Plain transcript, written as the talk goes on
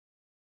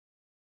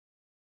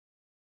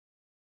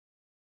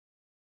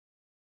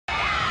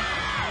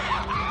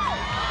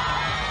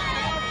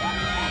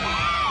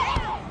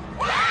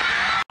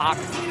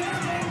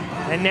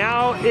And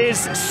now is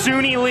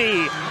Suni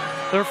Lee,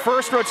 their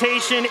first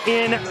rotation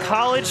in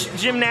college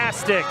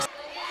gymnastics.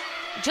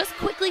 Just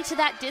quickly to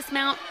that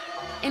dismount,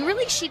 and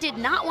really she did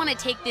not want to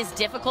take this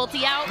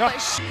difficulty out, but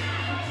she...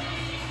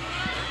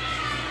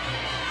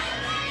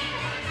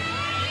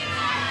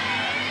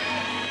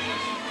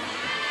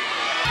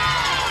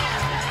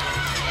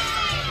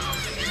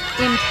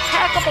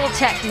 Impeccable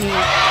technique,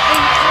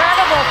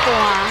 incredible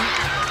form.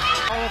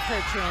 All of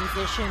her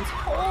transitions,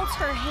 holds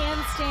her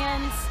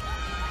handstands.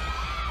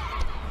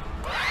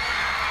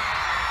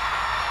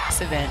 This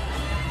event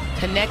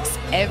connects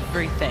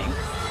everything.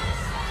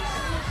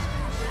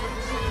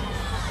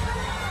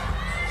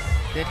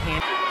 Good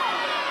hand.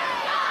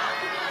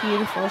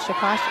 Beautiful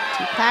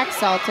Shakashi pack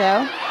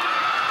salto.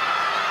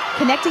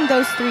 Connecting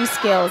those three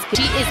skills.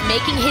 She is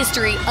making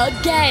history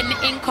again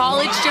in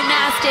college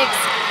gymnastics.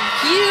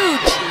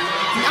 Huge.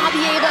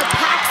 Nabieva,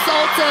 pack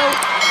salto.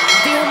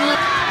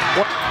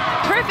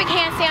 Perfect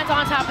handstands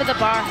on top of the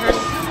bar. Her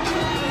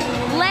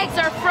legs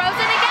are frozen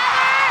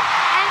together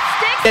and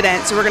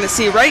sticks. So we're going to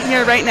see right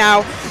here, right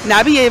now,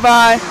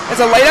 Nabieva has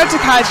a light out to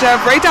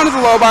Kachev, right down to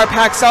the low bar,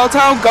 pack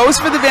salto, goes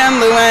for the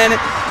Van Leeuwen.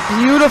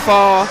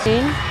 Beautiful.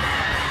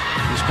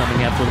 He's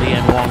coming after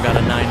Leanne Wong, got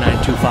a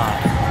 9.925.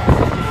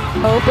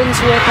 Opens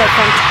with a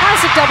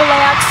fantastic double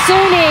layout.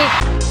 Suni.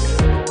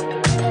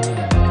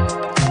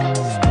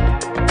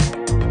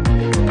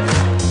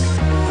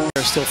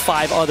 There are still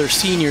 5 other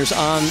seniors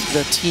on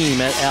the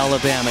team at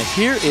Alabama.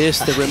 Here is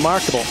the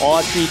remarkable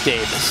Audrey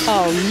Davis.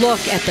 Oh,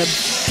 look at the...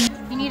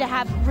 You need to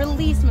have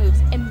release moves.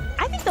 And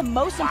I think the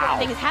most important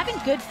thing is having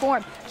good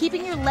form.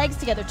 Keeping your legs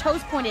together,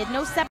 toes pointed,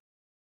 no separate.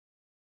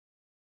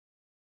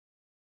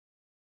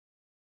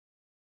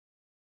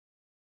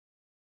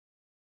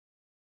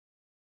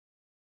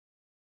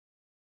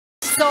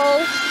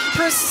 So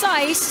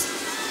precise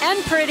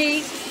and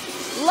pretty.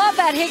 Love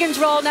that Higgins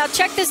roll. Now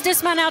check this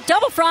dismount out.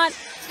 Double front,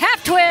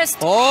 half twist.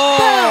 Oh!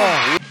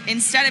 Boom.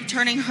 Instead of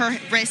turning her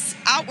wrists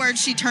outward,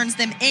 she turns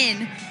them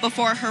in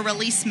before her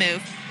release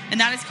move. And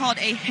that is called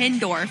a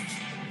Hindorf.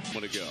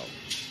 Want to go.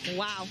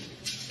 Wow.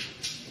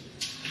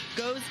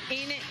 Goes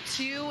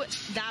into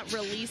that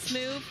release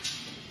move.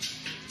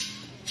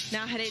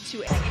 Now headed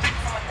to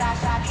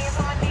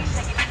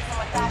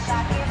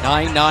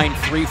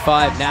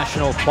 9.935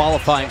 national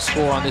qualifying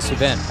score on this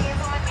event.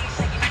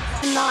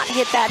 Not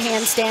hit that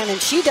handstand, and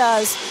she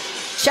does.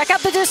 Check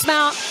out the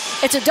dismount.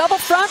 It's a double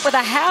front with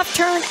a half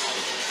turn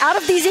out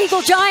of these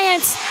Eagle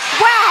Giants.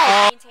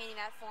 Wow! Maintaining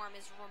that form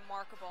is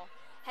remarkable.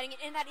 Heading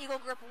in that Eagle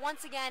grip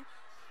once again,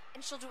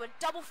 and she'll do a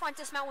double front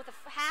dismount with a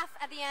half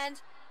at the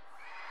end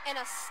and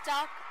a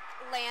stuck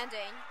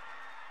landing.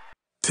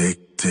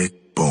 Tick,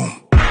 tick,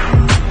 boom.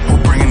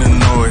 We're bringing the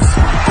noise.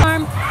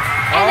 And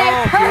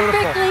a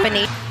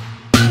perfectly...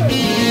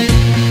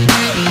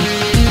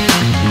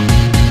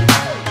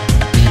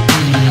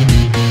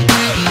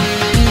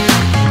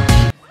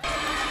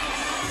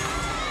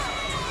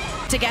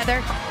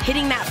 Together,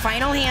 hitting that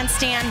final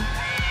handstand.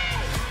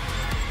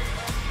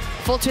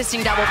 Full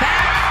twisting double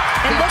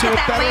back. And look at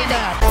that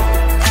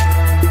landing.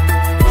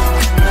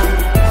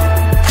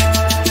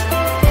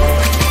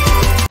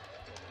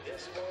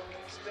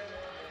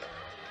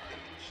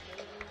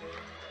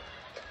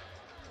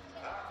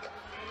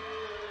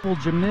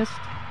 Gymnast,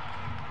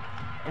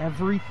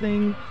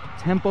 everything,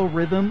 tempo,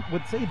 rhythm,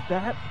 would say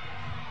that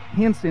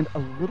handstand a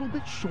little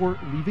bit short,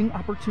 leaving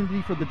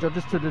opportunity for the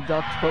judges to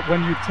deduct, but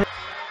when you take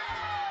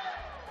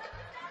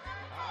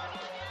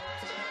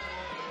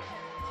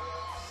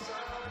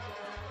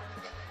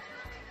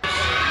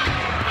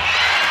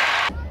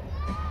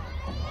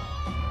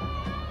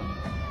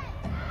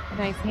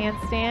nice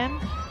handstand.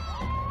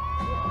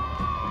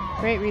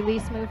 Great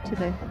release move to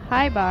the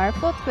high bar.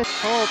 Full twist.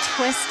 Full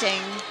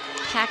twisting.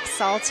 Pack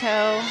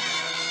salto.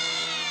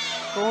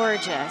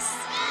 Gorgeous.